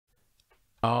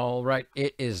All right,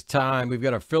 it is time. We've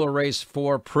got a filler race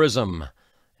for Prizm,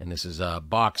 and this is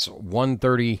box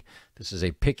 130. This is a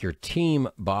pick your team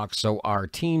box, so our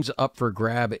teams up for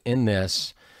grab in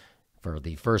this. For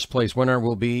the first place winner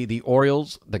will be the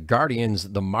Orioles, the Guardians,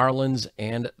 the Marlins,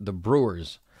 and the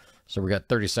Brewers. So we got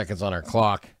 30 seconds on our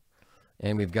clock,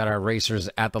 and we've got our racers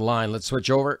at the line. Let's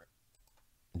switch over.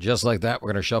 Just like that,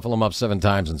 we're going to shuffle them up 7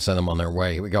 times and send them on their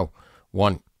way. Here we go.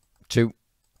 1, 2,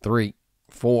 3,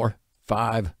 4,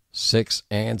 5, 6,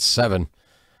 and 7.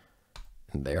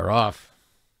 And they are off.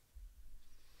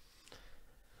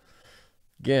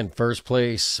 Again, first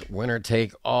place, winner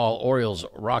take all. Orioles,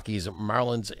 Rockies,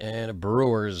 Marlins, and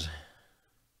Brewers.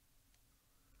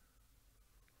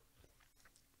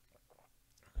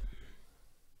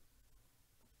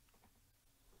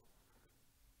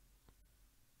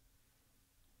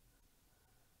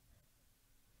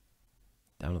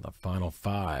 Down to the final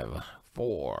 5,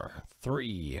 4,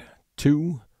 3,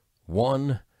 2,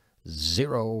 1,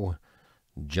 0.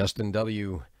 Justin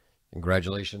W.,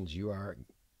 congratulations. You are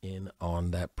in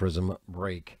on that Prizm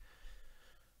break.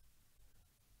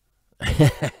 All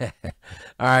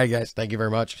right, guys. Thank you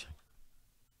very much.